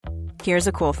Here's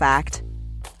a cool fact.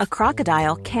 A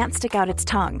crocodile can't stick out its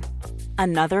tongue.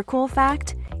 Another cool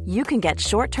fact, you can get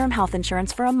short-term health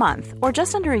insurance for a month or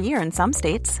just under a year in some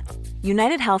states.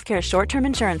 United Healthcare short-term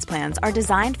insurance plans are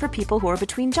designed for people who are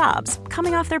between jobs,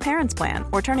 coming off their parents' plan,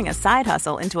 or turning a side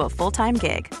hustle into a full-time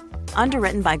gig.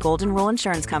 Underwritten by Golden Rule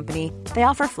Insurance Company, they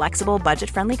offer flexible,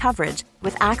 budget-friendly coverage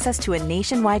with access to a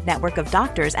nationwide network of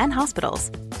doctors and hospitals.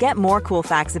 Get more cool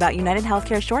facts about United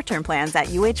Healthcare short-term plans at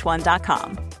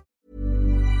uh1.com.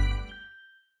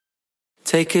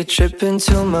 Take a trip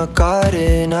into my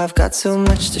garden, I've got so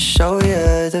much to show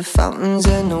you. The fountains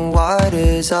and the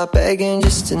waters are begging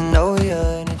just to know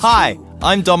you. Hi,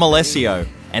 I'm Dom Alessio,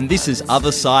 and this is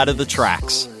Other Side of the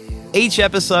Tracks. Each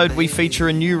episode we feature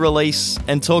a new release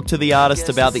and talk to the artist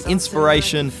about the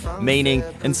inspiration, meaning,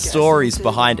 and stories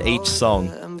behind each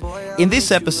song. In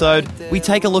this episode, we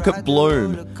take a look at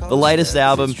Bloom, the latest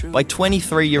album by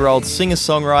 23-year-old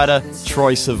singer-songwriter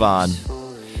Troye Sivan.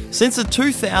 Since the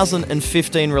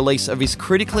 2015 release of his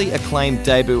critically acclaimed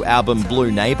debut album Blue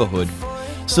Neighborhood,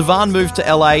 Sivan moved to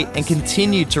LA and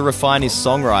continued to refine his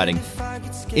songwriting.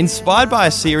 Inspired by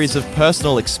a series of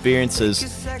personal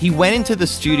experiences, he went into the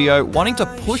studio wanting to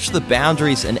push the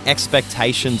boundaries and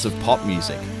expectations of pop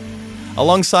music.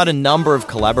 Alongside a number of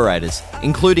collaborators,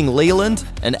 including Leland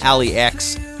and Ali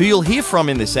X, who you'll hear from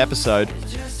in this episode,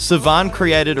 Sivan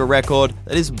created a record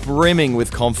that is brimming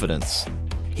with confidence.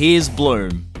 Here's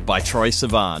Bloom by Troye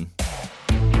Sivan.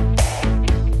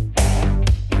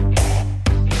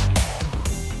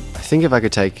 I think if I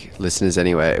could take listeners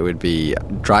anywhere, it would be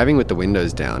driving with the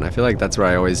windows down. I feel like that's where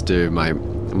I always do my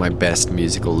best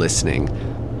musical listening,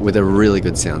 with a really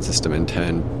good sound system and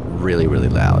turn really, really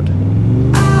loud.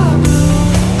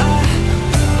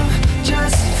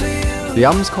 The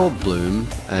album's called Bloom,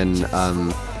 and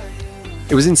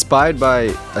it was inspired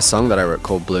by a song that I wrote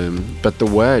called Bloom, but the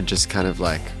word just kind of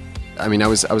like, I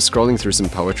was scrolling through some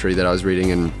poetry that I was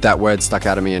reading, and that word stuck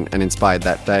out of me and inspired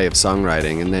that day of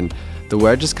songwriting, and then the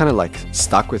word just kind of like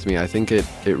stuck with me. I think it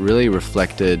really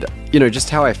reflected,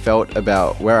 just how I felt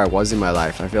about where I was in my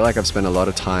life. I feel like I've spent a lot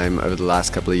of time over the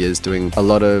last couple of years doing a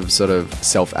lot of sort of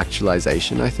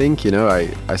self-actualization, I think.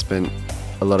 I spent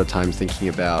a lot of time thinking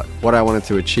about what I wanted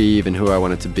to achieve and who I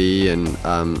wanted to be, and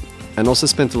also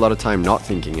spent a lot of time not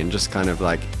thinking and just kind of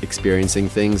like experiencing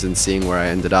things and seeing where I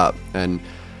ended up. And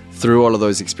through all of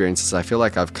those experiences, I feel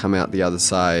like I've come out the other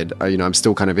side. I'm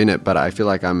still kind of in it, but I feel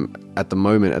like I'm at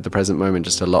the present moment,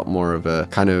 just a lot more of a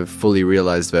kind of fully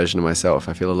realized version of myself.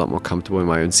 I feel a lot more comfortable in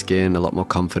my own skin, a lot more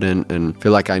confident, and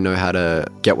feel like I know how to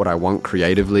get what I want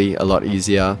creatively a lot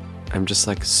easier. I'm just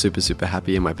like super, super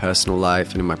happy in my personal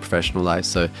life and in my professional life.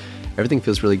 So everything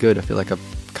feels really good. I feel like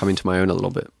I've come into my own a little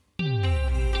bit.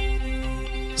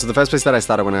 So the first place that I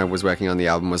started when I was working on the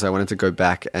album was I wanted to go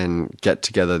back and get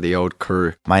together the old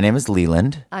crew. My name is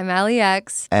Leland. I'm Ali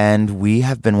X. And we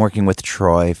have been working with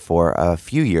Troye for a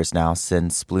few years now,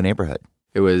 since Blue Neighborhood.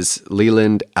 It was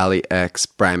Leland, Ali X,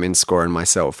 Bram Inscore, and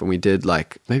myself. And we did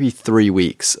like maybe 3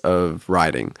 weeks of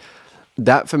writing.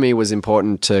 That for me was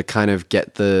important to kind of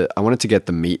I wanted to get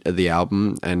the meat of the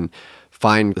album and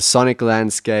find the sonic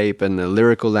landscape and the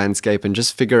lyrical landscape and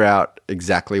just figure out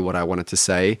exactly what I wanted to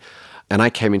say. And I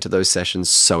came into those sessions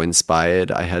so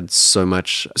inspired. I had so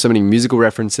many musical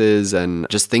references and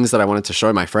just things that I wanted to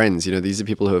show my friends. These are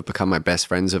people who have become my best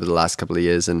friends over the last couple of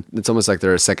years. And it's almost like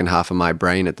they're a second half of my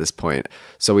brain at this point.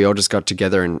 So we all just got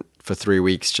together and for 3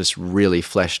 weeks just really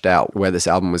fleshed out where this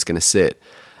album was going to sit.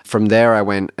 From there, I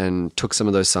went and took some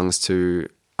of those songs to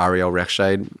Ariel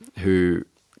Rechtshaid, who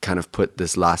kind of put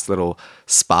this last little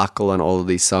sparkle on all of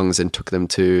these songs and took them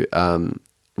to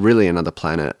really another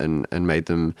planet and made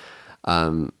them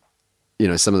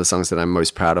some of the songs that I'm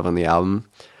most proud of on the album.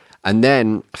 And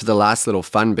then for the last little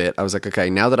fun bit, I was like, okay,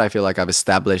 now that I feel like I've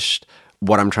established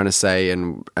what I'm trying to say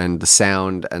and the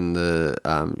sound and the,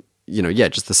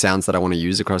 just the sounds that I want to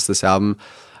use across this album,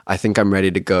 I think I'm ready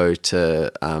to go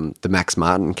to the Max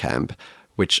Martin camp,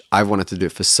 which I've wanted to do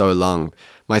for so long.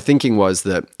 My thinking was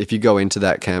that if you go into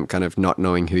that camp kind of not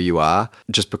knowing who you are,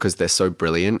 just because they're so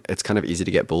brilliant, it's kind of easy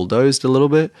to get bulldozed a little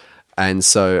bit. And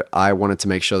so I wanted to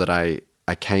make sure that I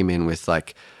came in with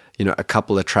like, a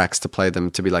couple of tracks to play them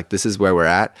to be like, this is where we're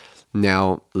at.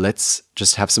 Now let's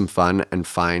just have some fun and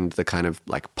find the kind of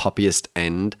like poppiest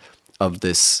end of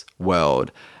this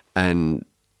world. And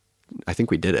I think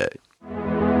we did it.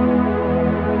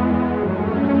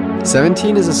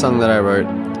 17 is a song that I wrote.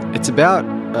 It's about,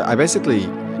 I basically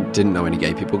didn't know any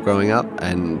gay people growing up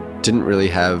and didn't really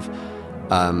have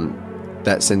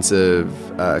that sense of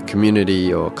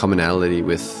community or commonality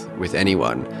with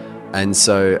anyone. And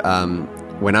so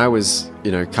when I was,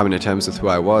 coming to terms with who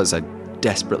I was, I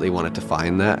desperately wanted to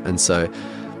find that. And so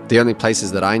the only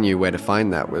places that I knew where to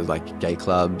find that were like gay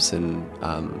clubs and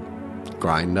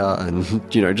Grindr,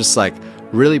 and, you know, just like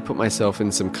really put myself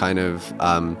in some kind of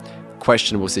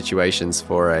questionable situations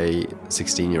for a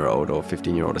 16-year-old or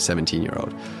 15-year-old or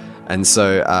 17-year-old. And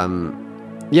so,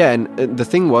 yeah, and the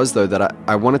thing was, though, that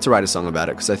I wanted to write a song about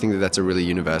it because I think that that's a really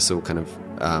universal kind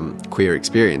of queer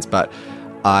experience. But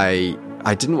I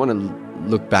didn't want to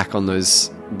look back on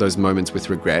those moments with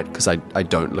regret, because I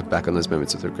don't look back on those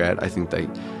moments with regret. I think they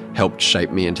helped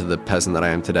shape me into the person that I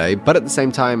am today. But at the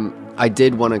same time, I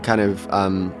did want to kind of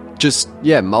just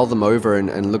mull them over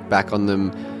and look back on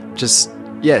them, just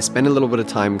spend a little bit of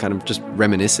time kind of just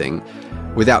reminiscing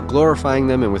without glorifying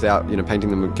them and without, you know, painting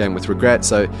them again with regret.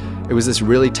 So it was this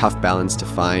really tough balance to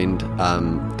find,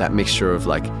 that mixture of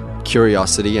like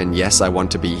curiosity and yes, I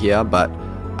want to be here, but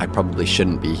I probably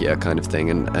shouldn't be here kind of thing.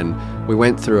 And we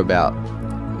went through about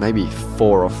maybe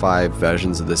 4 or 5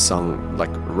 versions of this song,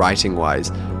 like writing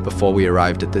wise, before we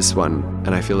arrived at this one.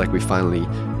 And I feel like we finally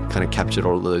kind of captured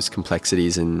all of those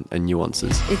complexities and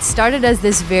nuances. It started as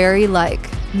this very like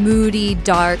moody,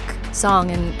 dark song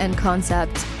and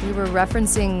concept. We were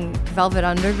referencing Velvet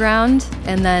Underground,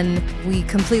 and then we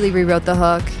completely rewrote the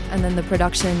hook, and then the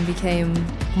production became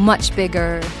much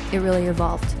bigger. It really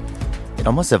evolved. It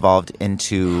almost evolved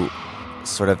into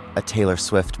sort of a Taylor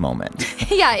Swift moment.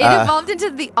 Yeah, it evolved into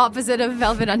the opposite of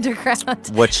Velvet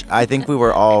Underground. Which I think we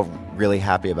were all really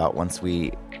happy about once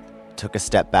we took a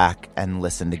step back and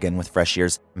listened again with fresh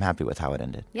ears. I'm happy with how it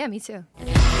ended. Yeah, me too. I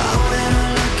went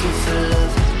looking for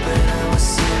love when I was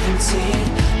 17.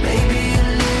 Maybe a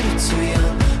little too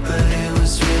young, but it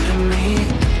was real to me.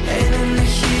 And in the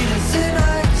heat of the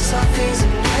night, saw things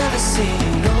I've never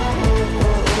seen. Oh,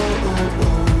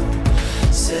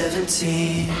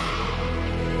 17.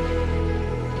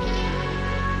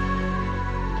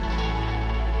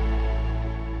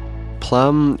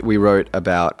 Plum, we wrote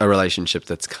about a relationship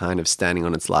that's kind of standing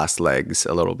on its last legs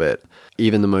a little bit.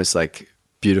 Even the most like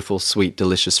beautiful, sweet,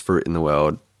 delicious fruit in the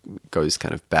world goes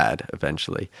kind of bad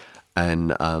eventually.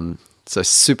 And so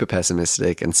super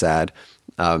pessimistic and sad.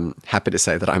 Happy to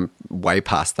say that I'm way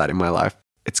past that in my life.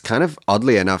 It's kind of,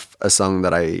 oddly enough, a song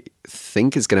that I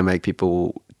think is going to make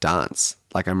people dance.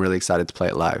 Like, I'm really excited to play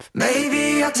it live.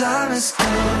 Maybe our time is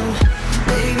come.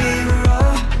 Maybe we're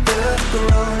all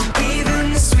wrong.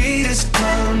 Even the sweetest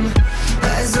plum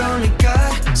has only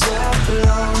got so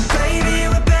long. Maybe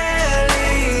we're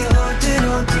barely holding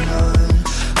on.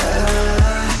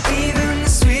 Even the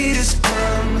sweetest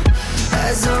plum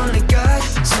has only got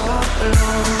so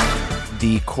long.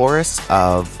 The chorus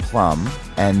of Plum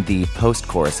and the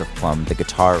post-chorus of Plum, the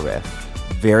guitar riff,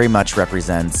 very much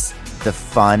represents the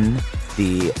fun,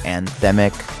 the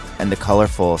anthemic, and the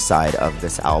colorful side of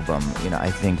this album. You know, I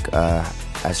think,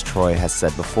 as Troy has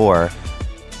said before,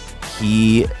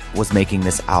 he was making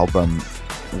this album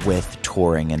with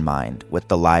touring in mind, with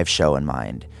the live show in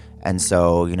mind. And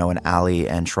so, you know, when Ali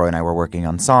and Troy and I were working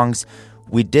on songs,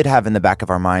 we did have in the back of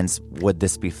our minds, would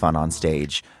this be fun on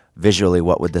stage? Visually,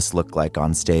 what would this look like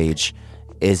on stage?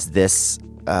 Is this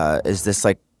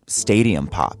like stadium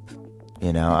pop?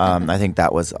 You know, I think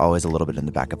that was always a little bit in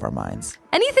the back of our minds.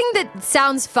 Anything that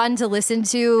sounds fun to listen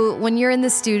to when you're in the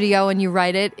studio and you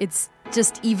write it, it's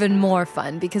just even more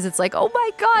fun because it's like, oh my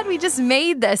God, we just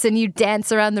made this, and you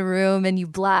dance around the room and you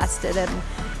blast it, and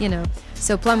you know.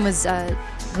 So Plum was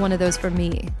one of those for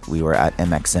me. We were at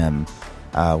MXM,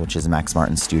 which is Max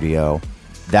Martin's studio.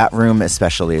 That room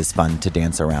especially is fun to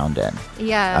dance around in.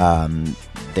 Yeah.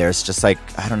 There's just like,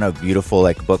 I don't know, beautiful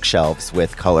like bookshelves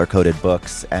with color-coded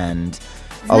books and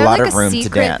a lot like of room to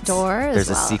dance. There's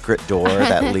a secret door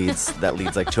that leads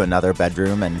like to another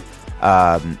bedroom, and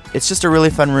it's just a really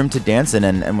fun room to dance in.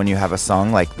 And when you have a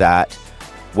song like that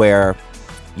where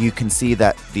you can see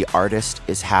that the artist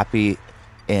is happy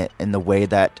in the way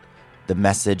that the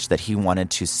message that he wanted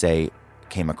to say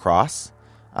came across.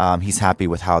 He's happy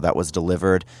with how that was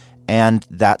delivered, and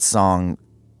that song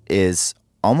is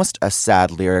almost a sad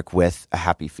lyric with a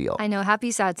happy feel. I know, happy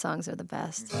sad songs are the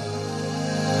best.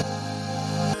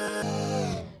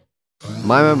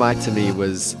 My to me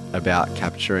was about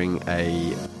capturing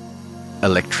a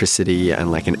electricity and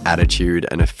like an attitude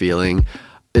and a feeling.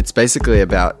 It's basically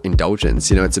about indulgence,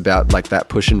 you know, it's about like that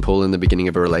push and pull in the beginning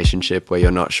of a relationship where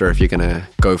you're not sure if you're going to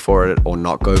go for it or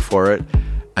not go for it.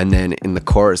 And then in the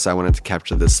chorus, I wanted to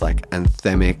capture this like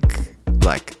anthemic,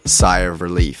 like sigh of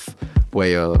relief where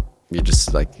you're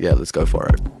just like, yeah, let's go for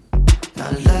it.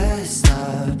 Now let's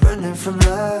stop running from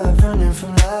love, running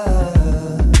from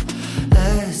love.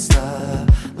 Let's stop,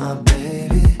 my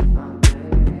baby.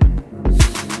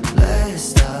 Let's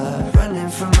stop running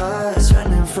from us,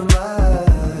 running from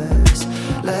us.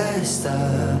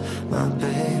 my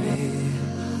baby.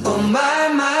 Oh my,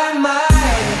 my, my.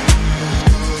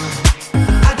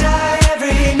 I die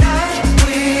every night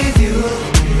with you.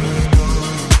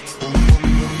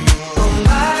 Oh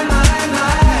my, my,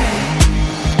 my.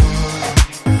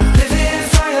 Living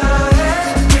for your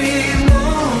every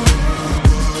move.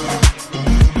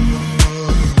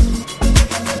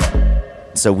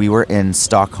 So we were in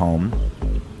Stockholm,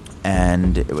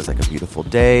 and it was like a beautiful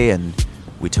day, and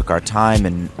we took our time,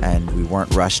 and we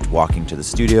weren't rushed walking to the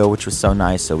studio, which was so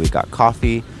nice. So we got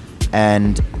coffee,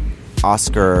 and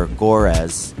Oscar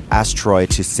Gores asked Troy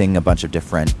to sing a bunch of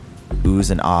different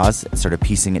oohs and ahs, sort of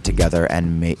piecing it together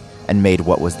and made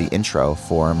what was the intro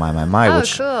for My, Oh,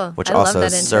 which cool. which I love also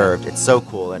that intro. served. It's so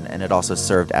cool, and it also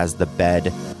served as the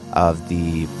bed of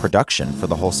the production for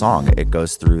the whole song. It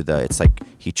goes through it's like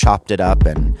he chopped it up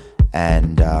and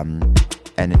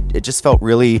it just felt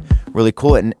really, really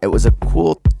cool, and it was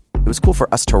cool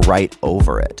for us to write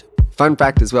over it. Fun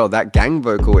fact as well, that gang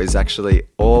vocal is actually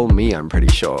all me, I'm pretty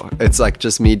sure. It's like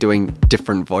just me doing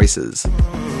different voices.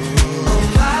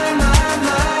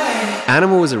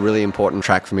 Animal was a really important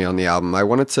track for me on the album. I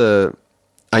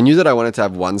knew that I wanted to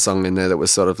have one song in there that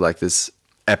was sort of like this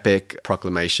epic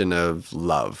proclamation of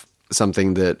love.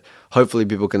 Something that hopefully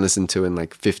people can listen to in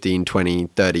like 15, 20,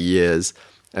 30 years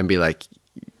and be like,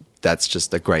 that's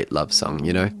just a great love song,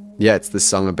 you know? Yeah, it's this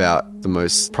song about the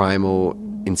most primal,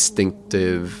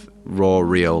 instinctive, raw,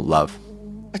 real love.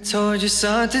 I told you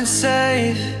something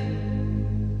safe,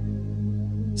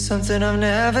 something I've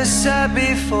never said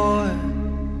before.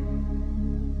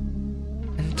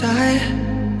 And I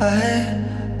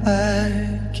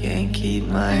can't keep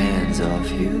my hands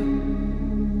off you.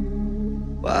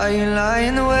 While you're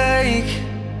lying awake,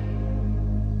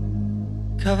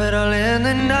 covered all in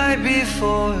the night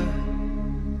before.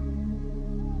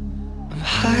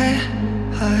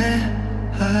 I'm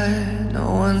high,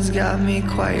 no one's got me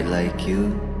quite like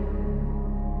you.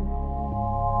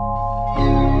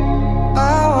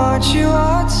 I want you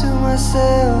all to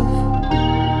myself.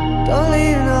 Don't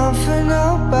leave none for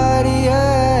nobody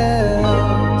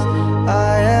else.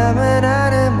 I am an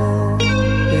animal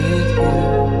with you.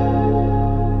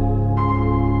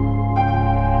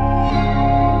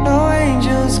 No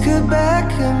angels could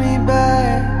beckon me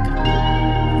back.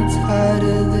 It's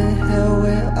harder than hell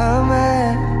where I'm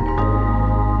at.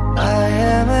 I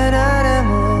am an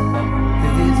animal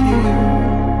with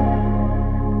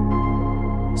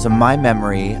you. So my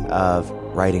memory of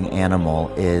writing Animal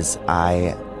is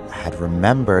I had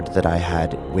remembered that I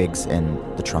had wigs in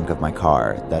the trunk of my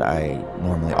car that I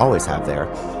normally always have there.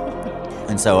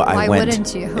 And so Why I went...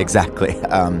 wouldn't you? Exactly.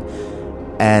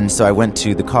 And so I went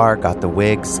to the car, got the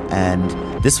wigs, and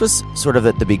this was sort of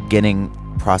at the beginning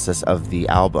process of the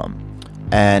album.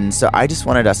 And so I just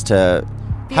wanted us to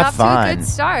Be have off to a fun. good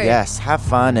start. Yes, have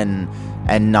fun and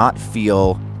not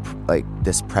feel like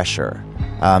this pressure.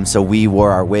 So we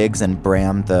wore our wigs, and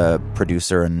Bram, the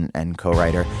producer and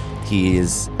co-writer, he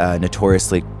is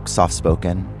notoriously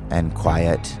soft-spoken and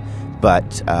quiet,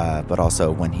 but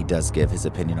also when he does give his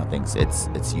opinion on things,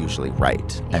 it's usually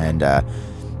right. And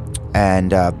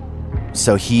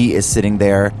so he is sitting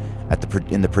there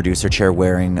in the producer chair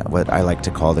wearing what I like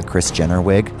to call the Kris Jenner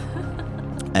wig,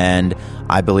 and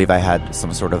I believe I had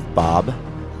some sort of bob.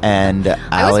 And I was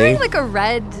Allie, wearing like a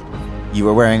red. you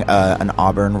were wearing an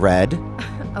auburn red.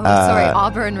 Oh, sorry,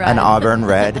 auburn red. An auburn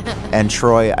red. And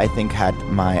Troy, I think, had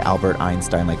my Albert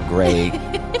Einstein, like, gray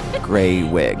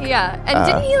wig. Yeah, and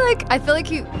didn't he, like, I feel like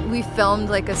we filmed,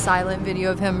 like, a silent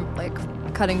video of him, like,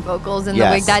 cutting vocals in the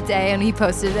Yes. wig that day, and he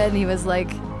posted it, and he was like,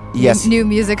 Yes. new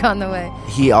music on the way.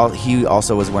 He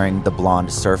also was wearing the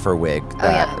blonde surfer wig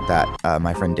yeah. that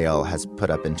my friend Dale has put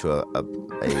up into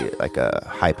a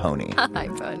high pony. Hi,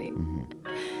 Pony.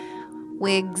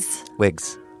 Wigs.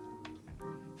 Wigs.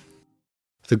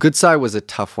 The Good Side was a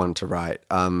tough one to write.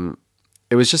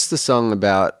 It was just a song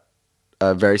about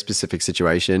a very specific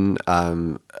situation,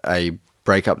 a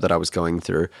breakup that I was going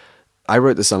through. I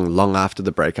wrote the song long after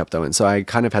the breakup, though, and so I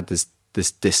kind of had this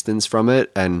distance from it,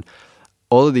 and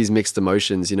all of these mixed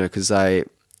emotions, you know, because I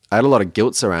had a lot of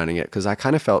guilt surrounding it, because I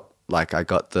kind of felt like I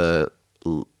got the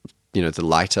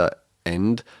lighter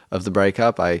end of the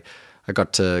breakup. I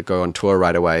got to go on tour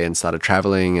right away and started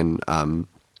traveling, and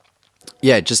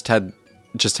just had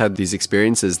these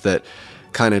experiences that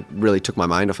kind of really took my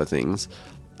mind off of things.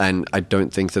 And I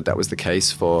don't think that was the case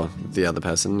for the other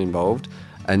person involved.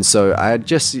 And so I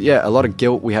had a lot of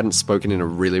guilt. We hadn't spoken in a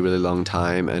really, really long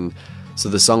time. And so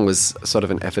the song was sort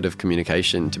of an effort of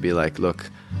communication to be like, look,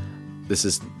 this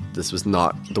was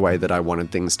not the way that I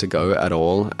wanted things to go at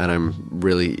all. And I'm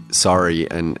really sorry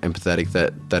and empathetic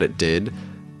that it did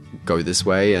go this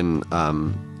way. And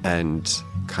and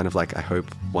kind of like I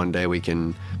hope one day we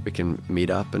can meet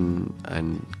up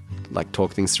and like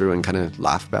talk things through and kind of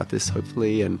laugh about this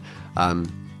hopefully. And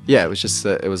it was just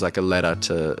it was like a letter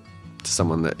to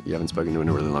someone that you haven't spoken to in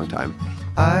a really long time.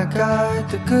 I got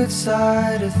the good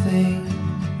side of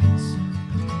things,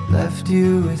 left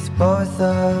you with both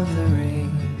of the rings.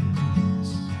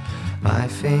 My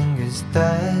fingers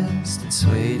danced and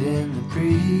swayed in the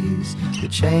breeze. The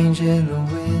change in the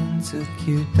wind took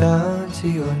you down to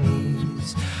your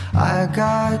knees. I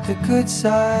got the good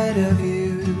side of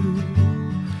you,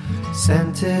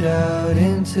 sent it out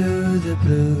into the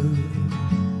blue.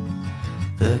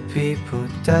 The people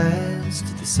danced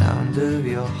to the sound of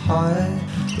your heart.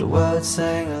 The world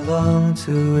sang along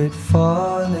to it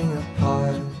falling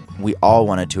apart. We all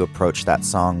wanted to approach that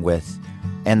song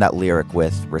and that lyric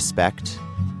with respect,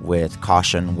 with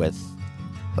caution, with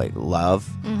like love.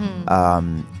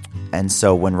 Mm-hmm. And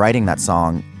so when writing that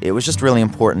song, it was just really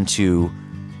important to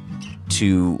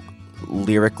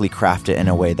lyrically craft it in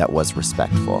a way that was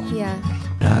respectful. Yeah.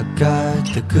 I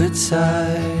got the good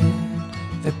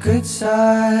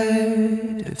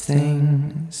side of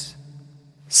things.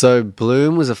 So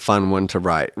Bloom was a fun one to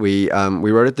write. We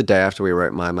wrote it the day after we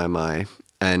wrote My,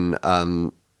 and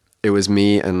it was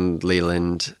me and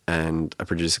Leland and a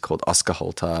producer called Oscar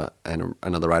Holter and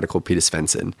another writer called Peter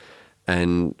Svensson.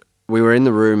 And we were in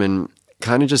the room and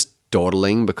kind of just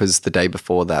dawdling because the day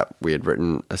before that we had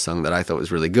written a song that I thought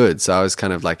was really good. So I was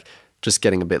kind of like just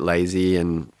getting a bit lazy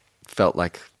and felt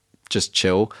like just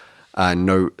chill,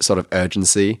 no sort of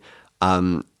urgency.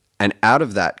 And out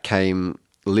of that came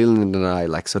Leland and I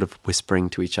like sort of whispering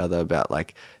to each other about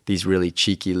like these really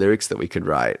cheeky lyrics that we could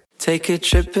write. Take a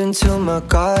trip into my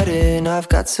garden. I've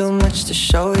got so much to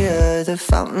show you. The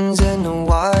fountains and the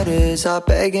waters are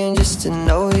begging just to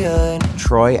know you.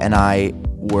 Troy and I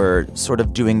were sort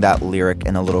of doing that lyric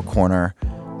in a little corner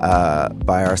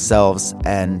by ourselves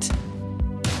and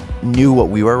knew what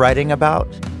we were writing about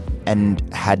and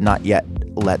had not yet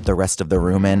let the rest of the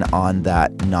room in on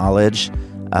that knowledge.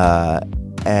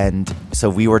 And so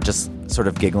we were just sort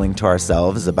of giggling to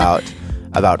ourselves about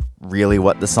really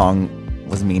what the song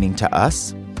was meaning to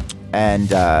us. And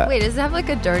wait, does it have like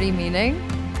a dirty meaning?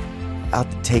 I'll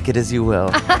take it as you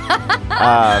will.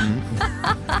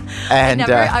 And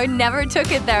I never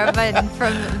took it there, but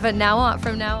from now on.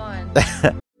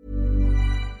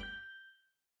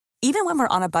 Even when we're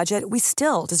on a budget, we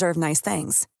still deserve nice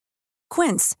things.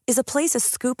 Quince is a place to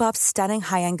scoop up stunning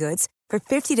high-end goods for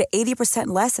 50 to 80%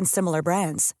 less than similar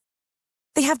brands.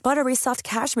 They have buttery soft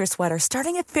cashmere sweaters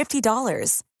starting at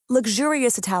 $50,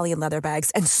 luxurious Italian leather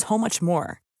bags, and so much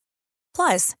more.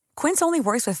 Plus, Quince only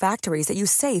works with factories that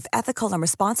use safe, ethical, and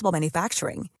responsible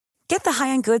manufacturing. Get the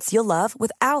high-end goods you'll love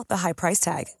without the high price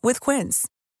tag with Quince.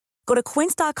 Go to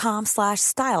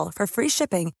quince.com/style for free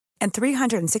shipping and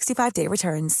 365-day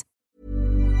returns.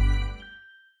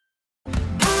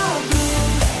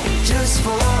 Just for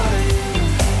you.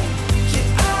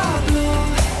 Yeah, I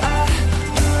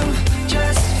bloom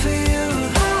just for you.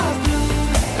 I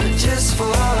bloom just for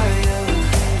you.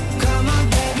 Come on,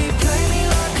 baby, play me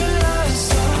like a love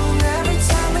song. Every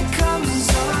time it comes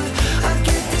on, I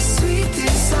get this sweet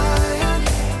desire.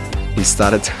 We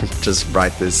started to just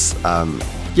write this,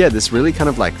 this really kind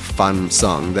of like fun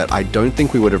song that I don't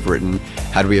think we would have written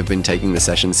had we have been taking the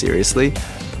session seriously.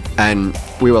 And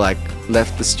we were like,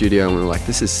 left the studio and we were like,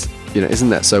 this is, isn't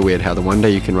that so weird how the one day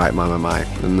you can write My,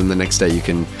 and then the next day you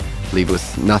can leave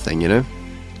with nothing, And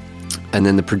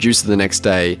then the producer the next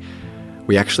day,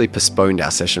 we actually postponed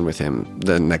our session with him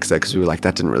the next day because we were like,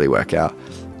 that didn't really work out.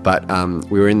 But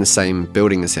we were in the same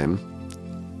building as him,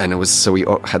 and we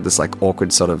had this like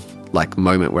awkward sort of like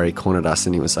moment where he cornered us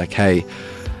and he was like, hey,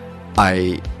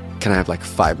 can I have like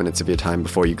 5 minutes of your time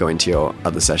before you go into your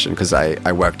other session? Because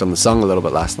I worked on the song a little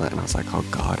bit last night and I was like, oh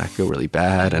God, I feel really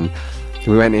bad. And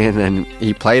we went in and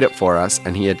he played it for us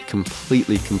and he had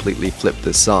completely flipped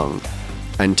this song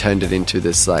and turned it into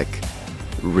this like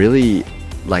really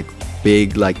like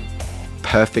big, like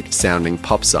perfect sounding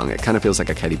pop song. It kind of feels like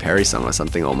a Katy Perry song or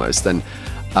something almost. And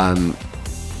I'm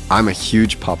a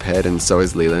huge pop head and so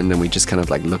is Leland, and we just kind of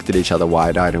like looked at each other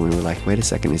wide-eyed and we were like, wait a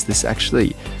second, is this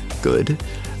actually good?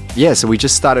 Yeah, so we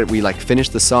like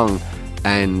finished the song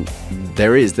and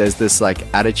there's this like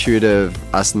attitude of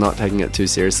us not taking it too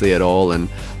seriously at all. And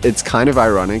it's kind of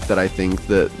ironic that I think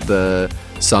that the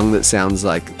song that sounds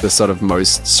like the sort of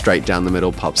most straight down the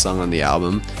middle pop song on the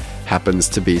album happens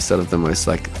to be sort of the most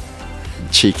like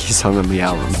cheeky song on the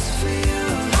album.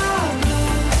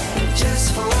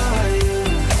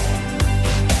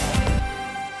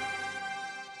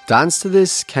 Dance to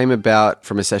This came about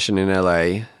from a session in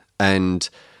LA, and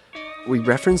we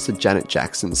referenced a Janet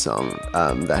Jackson song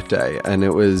that day, and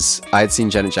I had seen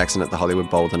Janet Jackson at the Hollywood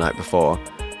Bowl the night before.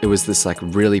 It was this like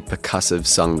really percussive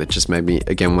song that just made me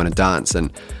again want to dance.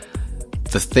 And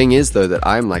the thing is though that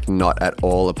I'm like not at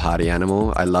all a party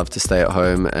animal. I love to stay at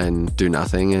home and do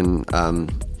nothing. And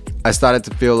I started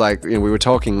to feel like, we were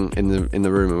talking in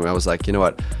the room, and I was like, you know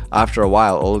what? After a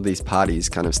while, all of these parties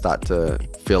kind of start to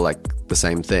feel like the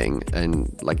same thing,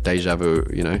 and like deja vu,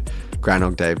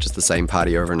 Groundhog Day, just the same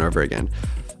party over and over again.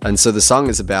 And so the song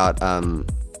is about,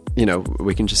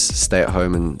 we can just stay at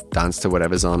home and dance to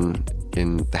whatever's on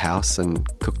in the house and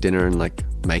cook dinner and like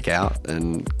make out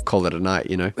and call it a night,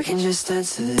 We can just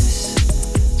dance to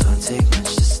this. Don't take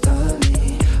much to start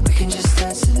me. We can just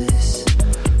dance to this.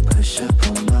 Push up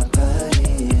on my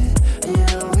body.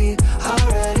 And we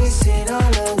already seen all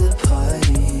of the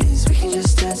parties. We can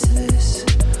just dance to this.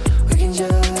 We can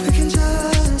just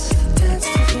dance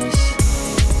to this.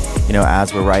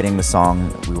 As we're writing the song,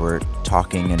 we were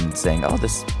talking and saying, oh,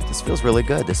 this feels really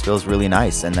good. This feels really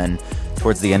nice. And then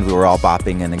towards the end, we were all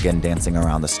bopping and again dancing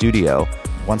around the studio.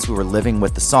 Once we were living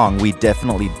with the song, we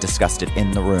definitely discussed it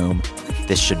in the room.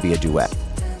 This should be a duet.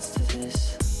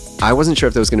 I wasn't sure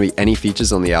if there was going to be any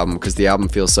features on the album because the album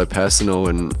feels so personal,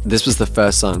 and this was the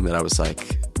first song that I was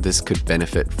like, this could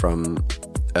benefit from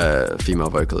a female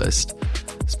vocalist,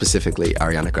 specifically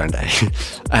Ariana Grande.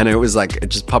 And it was like, it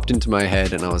just popped into my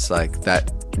head, and I was like,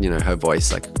 that, her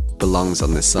voice like belongs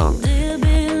on this song.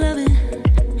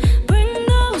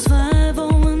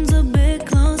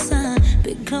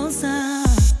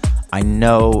 I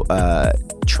know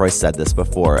Troy said this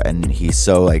before, and he's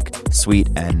so like sweet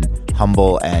and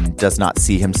humble and does not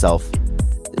see himself,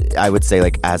 I would say,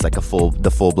 like as like the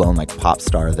full-blown like pop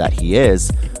star that he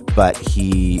is, but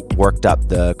he worked up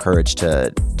the courage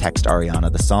to text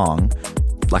Ariana the song.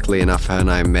 Luckily enough, her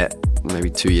and I met maybe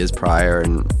 2 years prior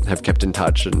and have kept in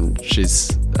touch, and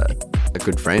she's a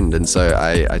good friend, and so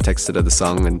I texted her the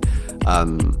song, and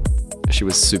she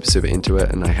was super, super into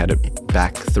it, and I had it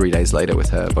back 3 days later with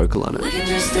her vocal on it. We can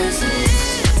just dance to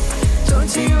this. Don't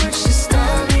take much to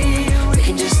start me. We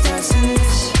can just dance to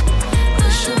this.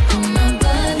 Push up on my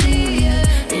body.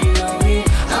 We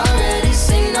already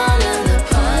seen all of the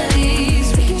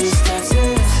parties. We can just dance to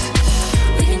this.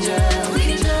 We can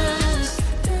just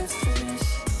dance to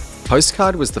this.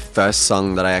 Postcard was the first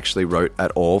song that I actually wrote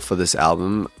at all for this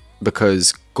album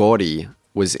because Gordy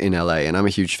was in LA, and I'm a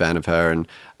huge fan of her, and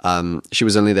she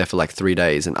was only there for like 3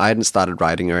 days, and I hadn't started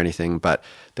writing or anything, but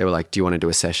they were like, do you want to do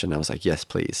a session? I was like, yes,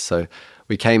 please. So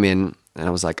we came in, and I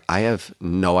was like, I have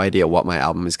no idea what my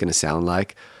album is going to sound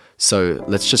like, so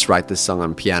let's just write this song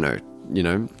on piano,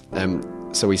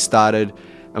 so we started,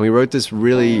 and we wrote this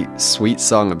really sweet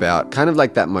song about kind of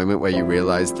like that moment where you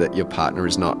realize that your partner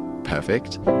is not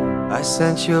perfect. I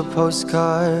sent you a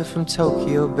postcard from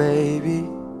Tokyo, baby.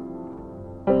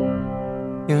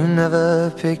 You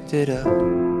never picked it up.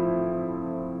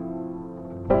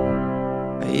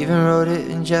 I even wrote it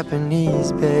in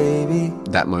Japanese, baby.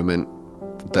 That moment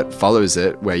that follows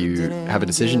it, where you have a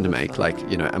decision to make, like,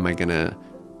 am I gonna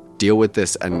deal with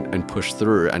this and push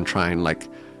through and try and like,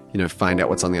 find out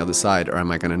what's on the other side, or am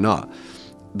I gonna not?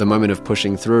 The moment of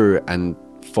pushing through and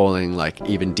falling like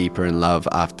even deeper in love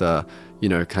after,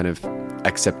 kind of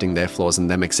accepting their flaws and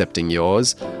them accepting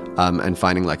yours, and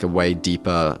finding like a way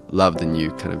deeper love than you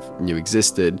kind of knew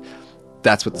existed.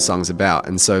 That's what the song's about.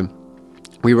 And so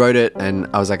we wrote it, and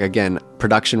I was like, again,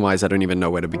 production wise, I don't even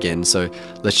know where to begin, so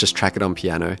let's just track it on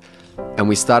piano. And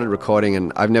we started recording,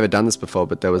 and I've never done this before,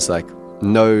 but there was like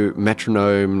no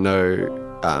metronome, no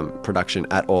production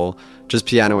at all, just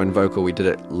piano and vocal. We did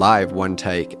it live, one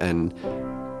take, and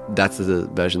that's the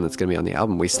version that's going to be on the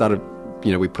album. We started,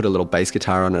 we put a little bass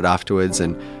guitar on it afterwards,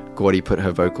 and Gordy put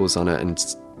her vocals on it and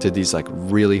did these like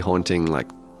really haunting like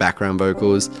background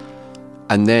vocals.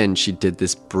 And then she did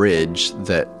this bridge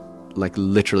that like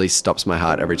literally stops my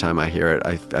heart every time I hear it.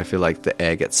 I feel like the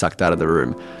air gets sucked out of the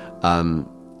room.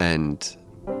 And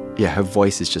yeah, her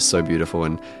voice is just so beautiful,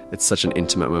 and it's such an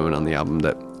intimate moment on the album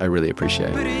that I really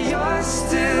appreciate. But you're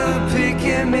still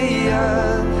picking me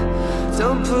up.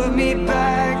 Don't put me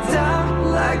back down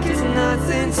like it's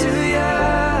nothing to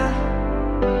ya.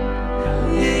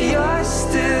 Yeah, you're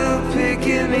still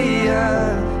picking me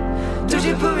up. Don't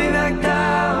you put me back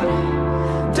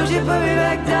down. Don't you put me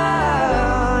back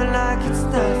down like it's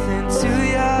nothing to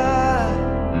ya.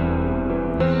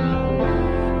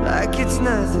 Like it's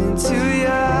nothing to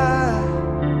ya.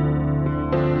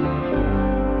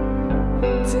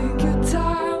 Take your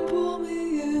time, pull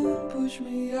me in, push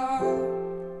me out.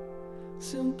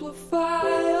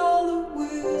 Simplify all the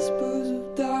whispers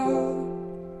of doubt.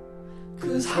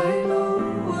 'Cause I know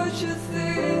what you're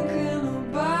thinking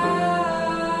about.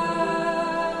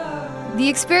 The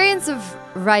experience of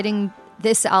writing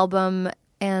this album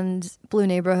and Blue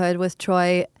Neighborhood with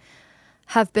Troy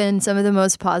have been some of the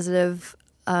most positive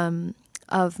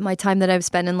of my time that I've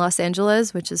spent in Los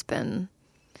Angeles, which has been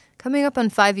coming up on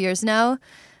 5 years now.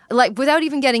 Like, without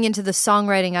even getting into the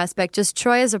songwriting aspect, just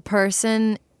Troy as a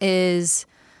person is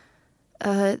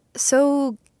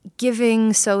so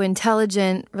giving, so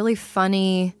intelligent, really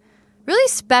funny, really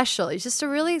special. He's just a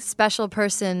really special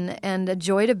person and a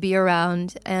joy to be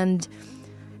around and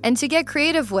to get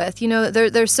creative with. You know,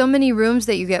 there's so many rooms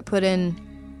that you get put in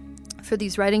for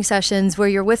these writing sessions where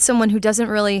you're with someone who doesn't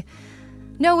really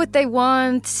know what they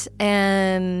want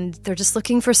and they're just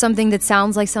looking for something that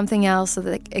sounds like something else so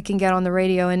that it can get on the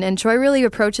radio. And Troy really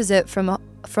approaches it from a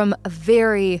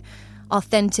very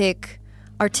authentic,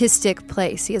 artistic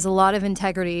place. He has a lot of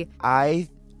integrity. I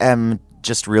am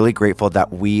just really grateful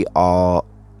that we all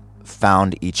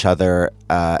found each other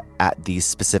at these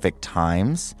specific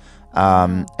times,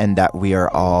 and that we are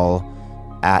all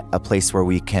at a place where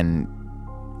we can,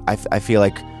 I feel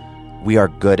like we are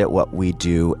good at what we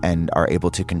do and are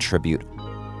able to contribute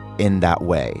in that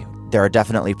way. There are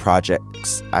definitely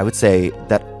projects, I would say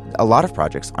that a lot of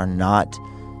projects are not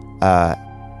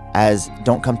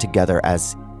don't come together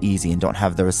as easy and don't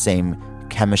have the same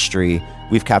chemistry.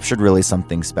 We've captured really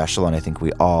something special, and I think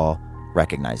we all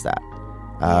recognize that.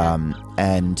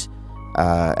 And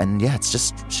yeah, it's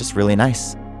just really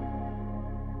nice.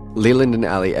 Leland and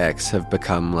Ali X have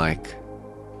become like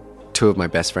two of my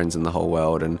best friends in the whole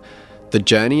world, and the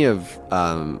journey of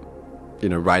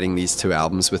writing these two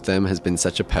albums with them has been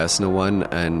such a personal one,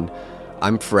 and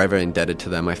I'm forever indebted to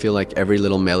them. I feel like every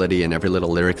little melody and every little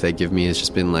lyric they give me has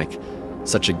just been like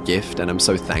such a gift, and I'm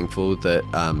so thankful that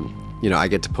I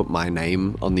get to put my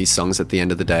name on these songs at the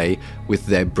end of the day with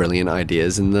their brilliant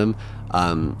ideas in them.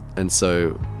 And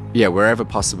so, yeah, wherever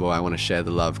possible, I want to share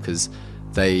the love because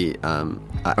they are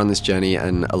on this journey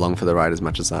and along for the ride as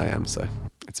much as I am. So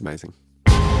it's amazing.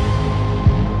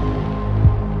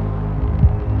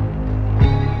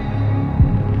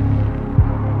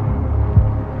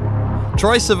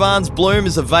 Troye Sivan's Bloom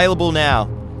is available now.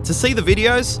 To see the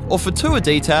videos or for tour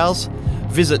details,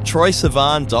 visit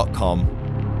troyesivan.com.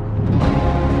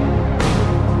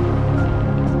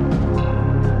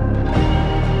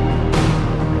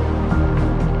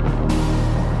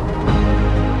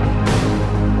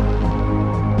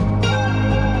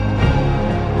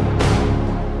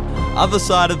 Other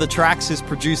Side of the Tracks is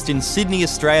produced in Sydney,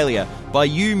 Australia by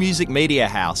U Music Media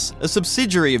House, a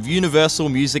subsidiary of Universal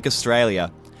Music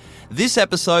Australia. This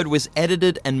episode was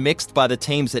edited and mixed by the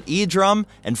teams at Eardrum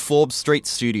and Forbes Street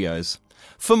Studios.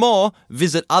 For more,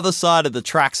 visit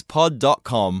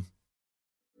othersideofthetrackspod.com.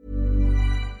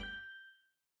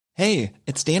 Hey,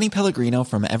 it's Danny Pellegrino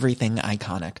from Everything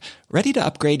Iconic. Ready to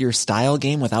upgrade your style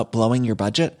game without blowing your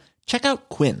budget? Check out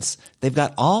Quince. They've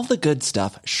got all the good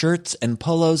stuff, shirts and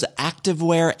polos,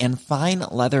 activewear, and fine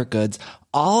leather goods,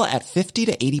 all at 50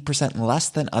 to 80% less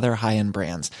than other high-end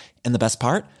brands. And the best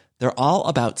part? They're all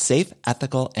about safe,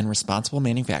 ethical, and responsible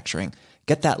manufacturing.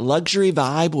 Get that luxury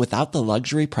vibe without the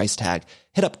luxury price tag.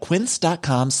 Hit up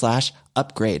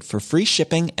quince.com/upgrade for free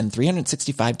shipping and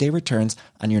 365-day returns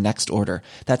on your next order.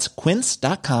 That's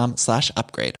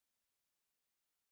quince.com/upgrade.